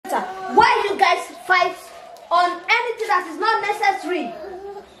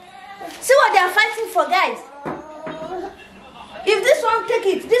for, guys? If this one take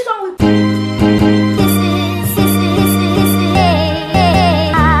it, this one will.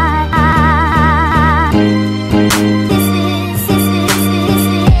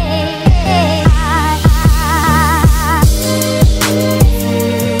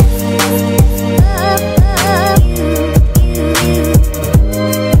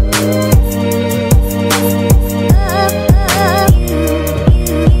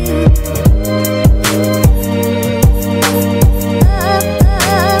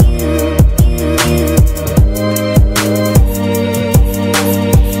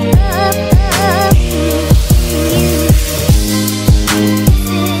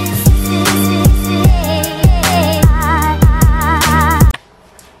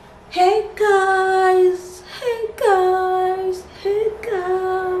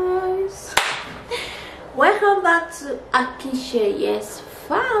 Welcome back to Yes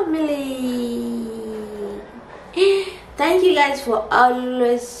family. Thank you guys for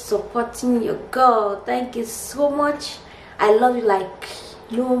always supporting your girl. Thank you so much. I love you like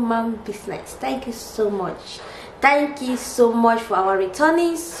no man business. Thank you so much. Thank you so much for our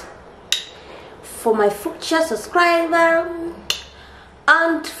returnees, for my future subscriber,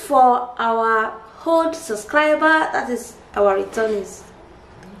 and for our old subscriber, that is our returnees.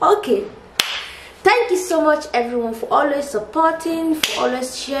 Okay, thank you so much everyone for always supporting, for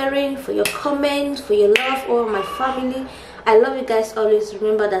always sharing, for your comments, for your love, all my family. I love you guys. Always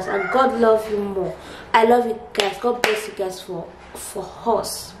remember that, and God love you more. I love you guys. God bless you guys for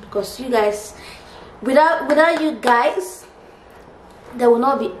us, because you guys, without you guys, there will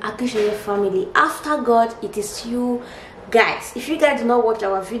not be Akisheye family. After God, it is you guys. If you guys do not watch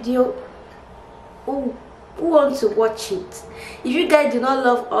our video, who wants to watch it? If you guys do not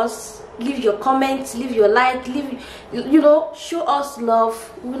love us, leave your comments, leave your like, show us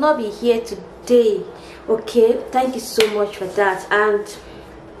love. We will not be here today. Okay, thank you so much for that. And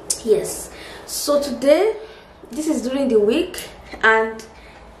yes, so today, this is during the week, and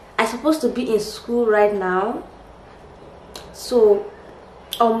I'm supposed to be in school right now. So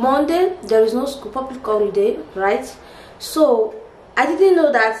on Monday there is no school, public holiday, right? So I didn't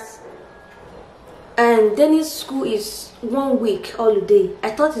know that, and Dennis school is 1 week holiday. I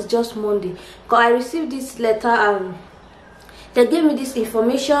thought it's just Monday, because I received this letter and they gave me this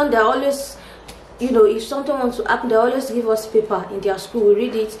information. They always, if something wants to happen, they always give us paper in their school. We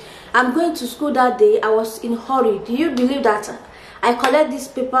read it. I'm going to school that day. I was in a hurry. Do you believe that I collect this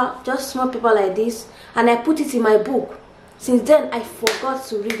paper, just small paper like this, and I put it in my book? Since then I forgot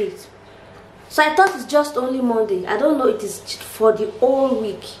to read it. So I thought it's just only Monday. I don't know it is for the whole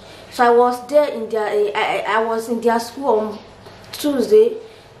week. So I was there in their I was in their school on Tuesday.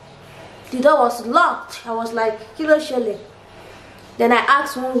 The door was locked. I was like, Kilo Shelley. Then I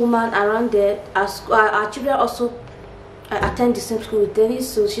asked one woman around there. Our children also attend the same school with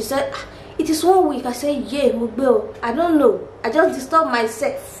Dennis. So she said, it is 1 week. I said, yeah, Mugbo. I don't know. I just disturbed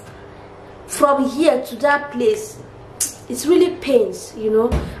myself from here to that place. It's really pains,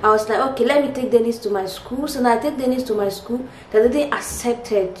 I was like, okay, let me take Dennis to my school. So now I take Dennis to my school. They didn't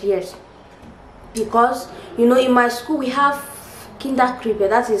accept it, yes, because in my school we have kinder creeper,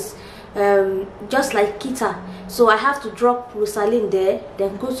 that is just like Kita. So I have to drop Rosalind there,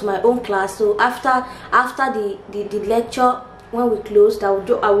 then go to my own class. So after the lecture, when we closed, I will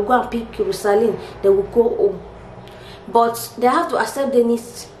go and pick Rosalind, then we'll go home. But they have to accept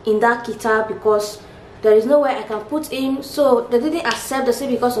Dennis in that Kita because there is no way I can put him. So they didn't accept. They said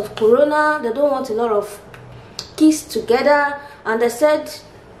because of Corona, they don't want a lot of kids together, and they said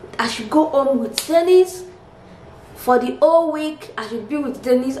I should go home with Dennis for the whole week. I should be with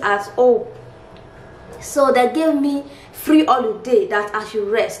Dennis at home. So they gave me free holiday that I should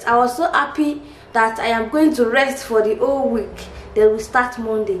rest. I was so happy that I am going to rest for the whole week. Then we start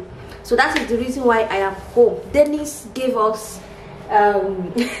Monday. So that is the reason why I am home. Dennis gave us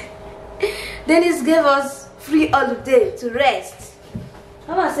Dennis gave us free holiday to rest.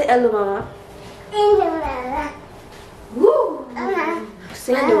 Mama, say hello, Mama. Hello. Woo.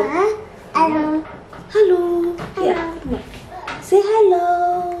 Say hello. Hello. Hello. Yeah. Say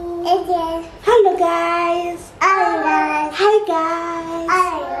hello. Hello. Hello, guys. Hello. Hi, guys.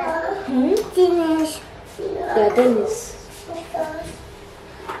 Hello. Dennis. Yeah, Dennis.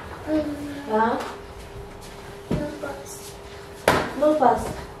 Huh? No pass.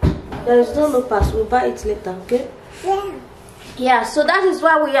 There is no pass. We'll buy it later, okay? Yeah. Yeah, so that is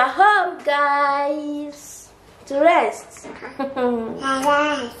why we are home, guys. To rest.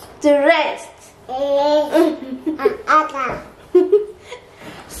 To rest.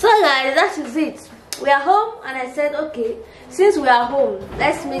 So guys, that is it. We are home, and I said, okay, since we are home,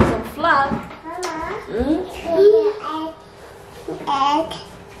 let's make some flag. Egg.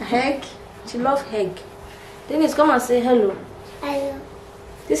 Egg. She loves egg. Dennis, come and say hello. Hello.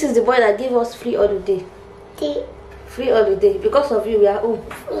 This is the boy that gave us free holiday. Tea. Free holiday. Because of you, we are home.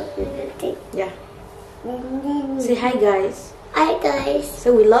 Tea. Yeah. Say hi, guys. Hi guys. Say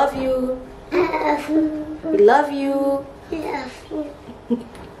we love you. I love you. We love you. I love you.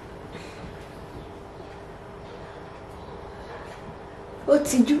 What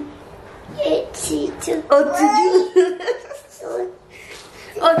did you? It's you too. What did you?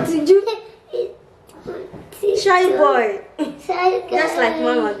 What did you? Shy boy. Just like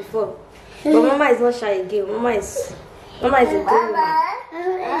Mama before. But Mama is not shy again. Mama is a good woman.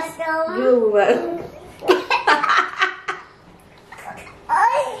 Good woman.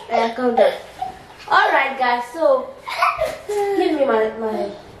 Calm down. Alright guys, so give me my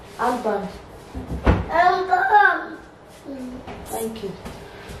armband. Thank you.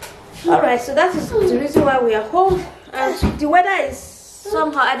 Alright, so that is the reason why we are home. And the weather is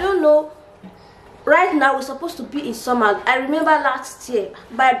somehow, I don't know. Right now we're supposed to be in summer. I remember last year,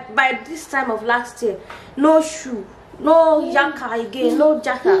 by this time of last year, no shoe, no jacka again, no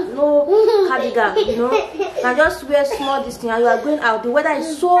jacket, no cardigan, you know. I just wear small this thing and you are going out. The weather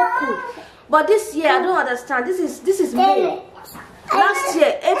is so cool. But this year I don't understand. This is May. Last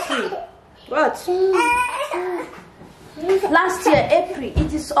year, April. What? Last year, April,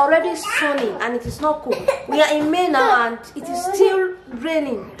 it is already sunny and it is not cool. We are in May now and it is still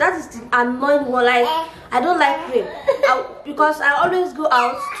raining. That is the annoying one. Like, I don't like rain because I always go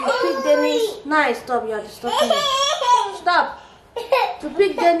out to pick Dennis. Nice, stop, you are disturbing me. Stop. To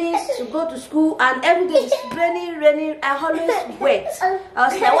pick Dennis to go to school and every day is raining. I always wet. I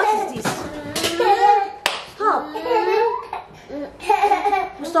was like, what is this? Stop.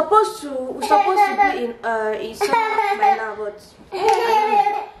 We're supposed to be in summer by now, but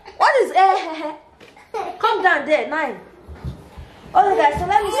what is come down there, 9. Okay guys, so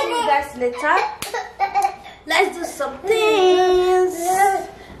let me see you guys later. Let's do some things.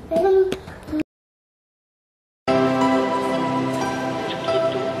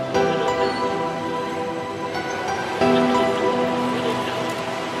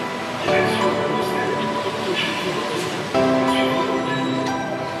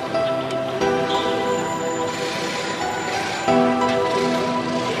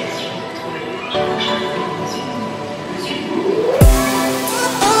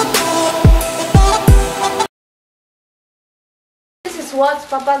 What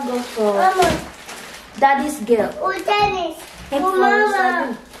Papa got for Daddy's girl. Oh, Dennis. And For for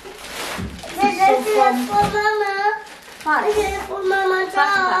Mama. This is from for Mama. Fat. This is for Mama.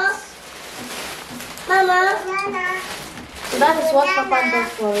 Fat. Mama. So that is what Papa got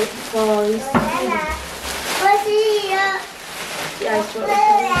for his What's here? yeah, it's for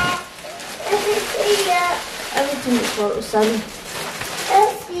Usami. This is here. Everything is for Usami.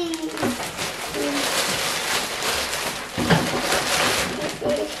 Let's see.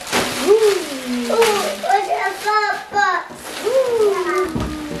 Ooh, what's a papa?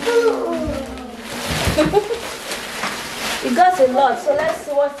 He got a lot, so let's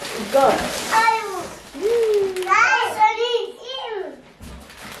see what he got. Nice,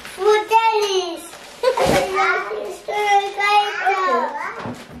 for Dennis.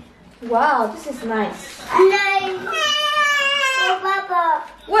 Wow, this is nice. Nice for Papa.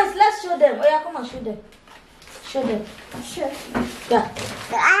 Wait, let's show them. Oh yeah, come on, show them. Show them. Sure. Yeah,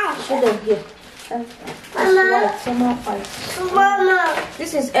 show them here. Mama. White, some more white. Mama.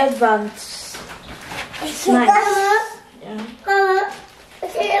 This is advanced. It's nice. Mama. Yeah. Mama.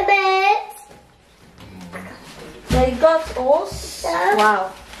 What's in the bed? They got hose. Yeah.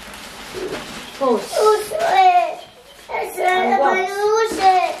 Wow. Hose. Who's it? It's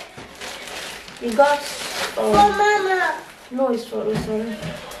it. You got. For Mama. No, it's for sorry.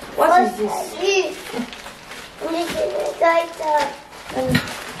 What is this? Let me get it like that. Let me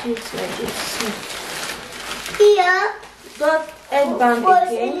do it like this. Here. Got headband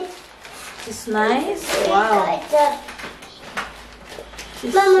again. It's nice. Wow. Like that.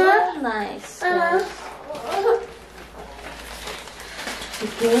 It's Mama. so nice. Mama.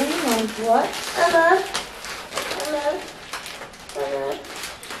 Again, and what? Mama. Mama. Mama.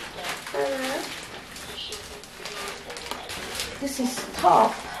 Mama. This is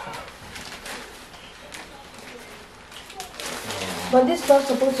top. But this not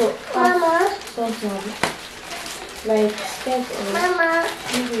supposed to Mama. something like skirt or Mama.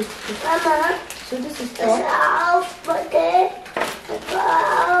 maybe it's this. Mama. So this is It's top. out bucket. It's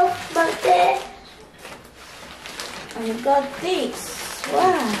out bucket. And you got this.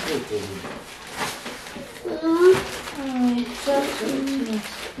 Wow. So cute.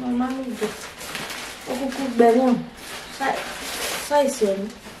 My mommy this.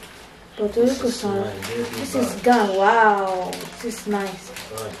 But this is gown. Wow, this is nice.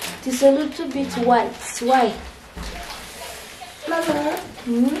 It's a little bit white. Why? Mama.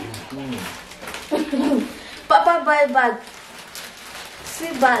 Papa buy bag.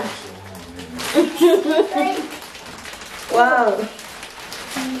 See bag. Wow.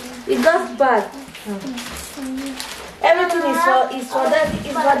 He got bag. Everything is for daddy.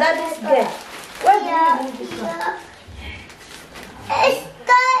 It's for daddy's girl. Where do you do this one? It's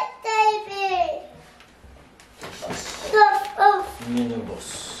that baby. Minibus.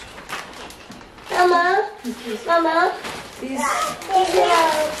 Mama. Mama. This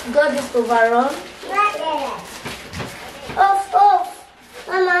got this overall. Off.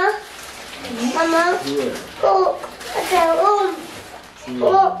 Mama. Mama. Oh. Okay. Oh.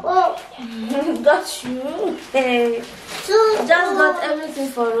 Got you. Hey. Just got everything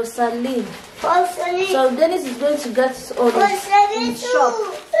for Rosalie. So Dennis is going to get his own in shop.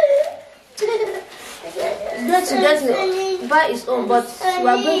 He's going to buy his own, but we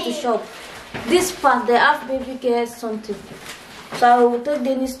are going to shop. This part they have baby care something. So I will take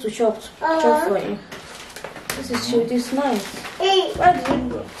Dennis to shop for him. This is cute. It's nice. Why did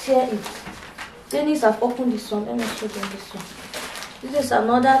you tear it? Dennis have opened this one. Let me show them this one. This is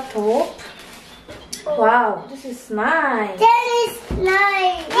another top. Wow, this is nice. That is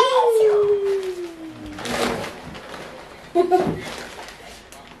nice.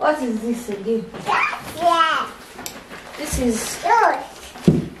 What is this again? Yeah. This is Good.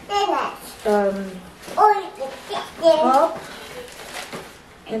 top,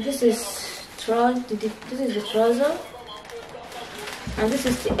 and this is this is the trouser, and this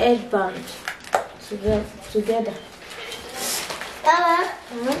is the headband together.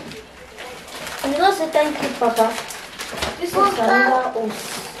 And you don't say thank you, Papa. This is another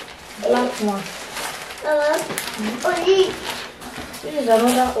black one. This is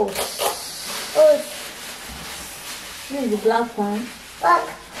another oats. This is the black one.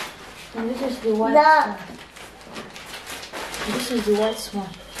 And this is the white one. And this is the white one.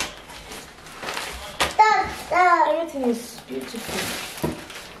 Everything is beautiful.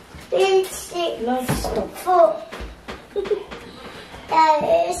 Love stuff.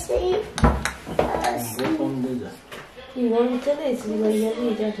 You want to tell it? You are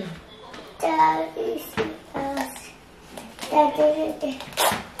yelling, Daddy.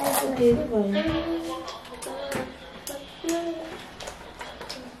 Okay, goodbye.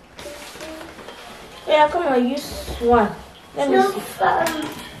 Yeah, come on, use one. Let me see.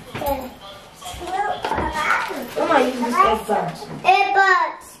 Come on, use this headband.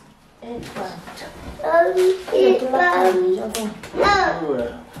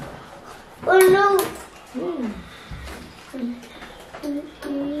 No.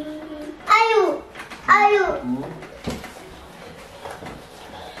 Ayu.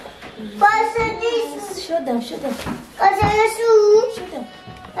 What's this? Show them. Show them.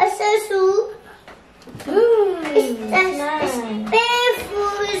 It's nice.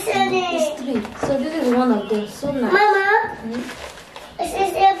 Painful, isn't it? It's 3. So this is one of them. So nice. Mama, this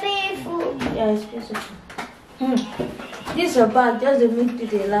is painful. Yeah, it's beautiful. This is your bag. Just to make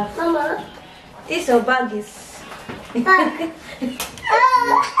people laugh. Mama. This your bag is. This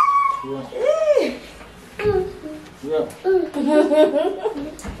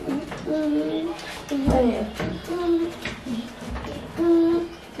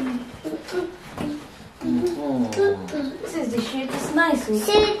is the shoe. It's nice.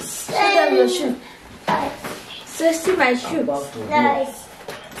 Show them your shoe. So see my shoe. Nice.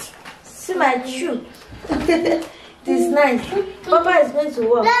 See my shoe. It is nice. Papa is going to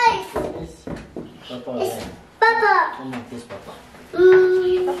work. Nice. Papa.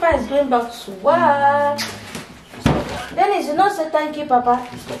 Papa is going back to work. Dennis, you not say thank you, Papa.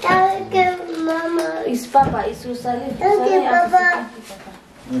 Thank you, Mama. It's Papa. It's Rosalie. Thank you, Papa.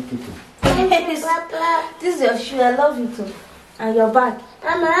 Thank you, Papa. This is your shoe. I love you too. And your bag.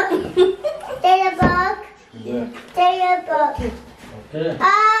 Mama. Take your bag. Yeah. Take your bag. Okay.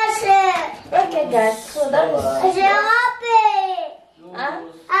 Okay, guys. So that is.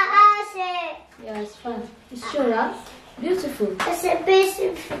 Yeah, it's fun. It's sure, huh? Beautiful. It's a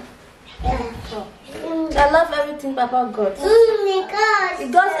beautiful. I love everything Papa got. He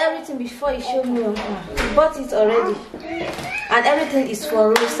got everything before he showed me. He bought it already. And everything is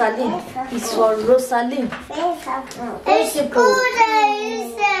for Rosalie. It's for Rosalie. It's good.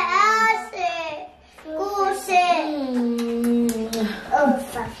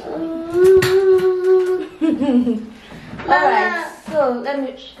 Alright, so let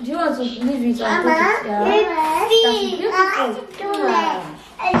me. Do you want to leave it and put it? Yeah. That's beautiful.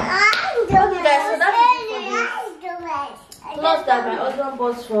 Okay, guys, so that is clothes that my husband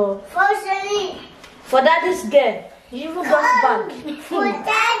bought for daddy's girl. He even got bag. For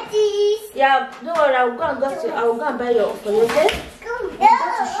daddy's. Yeah, don't worry, I will go and buy your for you, okay? Go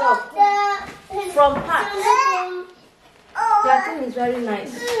to shop from Park. The thing is very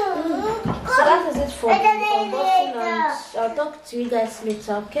nice. So that is it for the unboxing, and I'll talk to you guys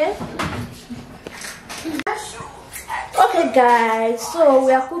later, okay? Okay guys, so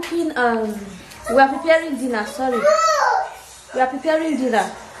we are cooking we are preparing dinner, sorry. We are preparing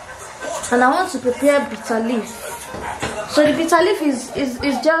dinner. And I want to prepare bitter leaf. So the bitter leaf is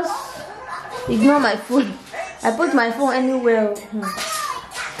just, ignore my phone. I put my phone anywhere.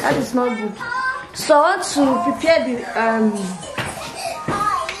 That is not good. So I want to prepare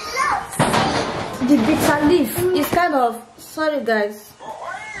the bitter leaf. It's kind of, sorry guys.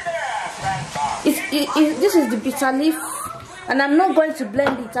 This is the bitter leaf, and I'm not going to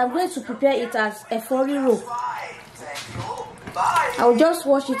blend it. I'm going to prepare it as a roll. I'll just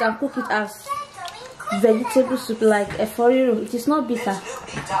wash it and cook it as vegetable soup, like a roll. It is not bitter.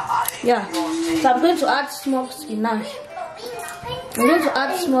 Yeah. So I'm going to add small spinach. I'm going to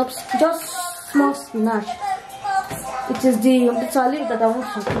add just small spinach. It is the bitter leaf that I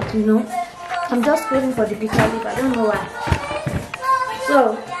want to cook, you know. I'm just waiting for the bitter leaf. I don't know why.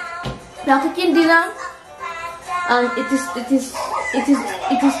 So we are cooking dinner, and it is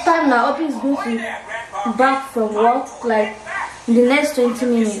time now. Obi is going to be back from work like in the next 20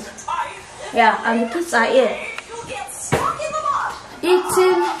 minutes. Yeah, and the kids are here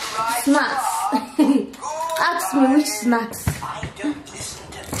eating snacks. Ask me which snacks.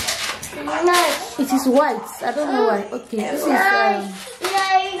 It is white. I don't know why. Okay,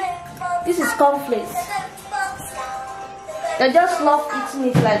 this is cornflakes. They just love eating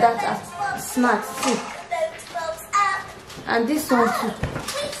it like that as snacks. See? And this one too.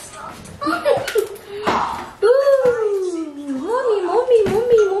 Mommy.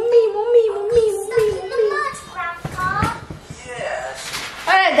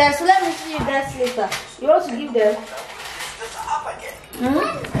 Alright guys, so let me see you guys later. You want to give them? You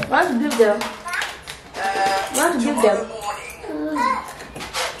want to give them?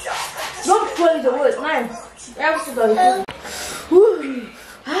 Don't throw it away, man.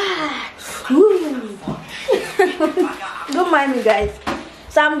 Don't mind me guys.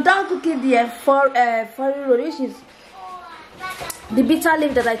 So I'm done cooking the roll, which is the bitter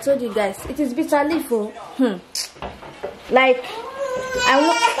leaf that I told you guys. It is bitter leaf. Like I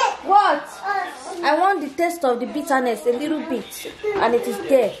want the taste of the bitterness a little bit, and it is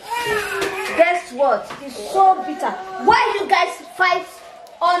there. Guess what? It's so bitter. Why you guys fight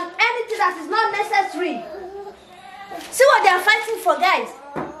on anything that is not necessary? See what they are fighting for, guys.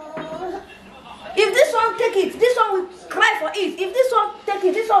 If this one take it, this one will cry for it. If this one take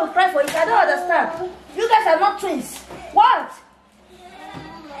it, this one will cry for it. I don't understand. You guys are not twins. What?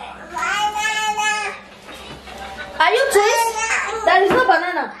 Are you twins? There is no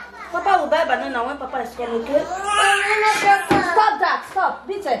banana. Papa will buy banana when Papa is coming, okay? Stop that. Stop.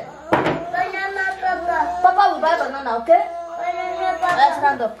 Beat it. Papa will buy banana, okay? Let's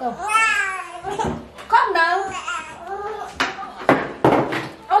stand up. Come. Come now.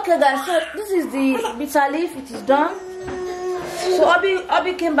 Okay guys, so this is the bitter leaf. It is done. So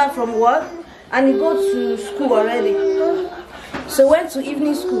Obi came back from work and he goes to school already. So went to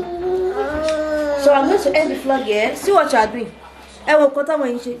evening school. So I'm going to end the vlog here. See what you are doing.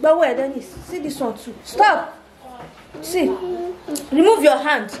 But where Dennis? See this one too. Stop. See. Remove your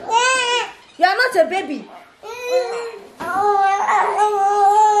hand. You are not a baby.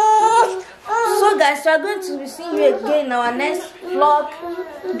 So guys, we are going to be seeing you again in our next vlog.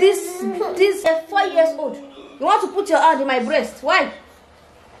 This is 4 years old. You want to put your hand in my breast? Why?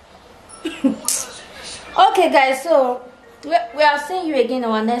 Okay guys, so we are seeing you again in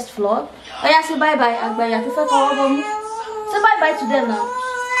our next vlog. Oh yeah, say bye bye. Say bye bye to them now.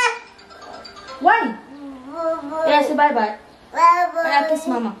 Why? Yeah, say bye bye. Bye bye. Yeah, kiss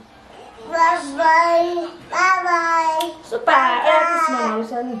mama. Bye bye. Bye bye. Super. Yeah, kiss mama.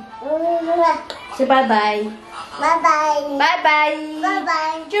 Say bye bye. Bye bye. Bye bye. Bye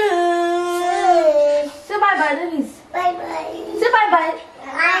bye. Cheers. Say bye bye, Dennis. Bye bye. Say bye bye.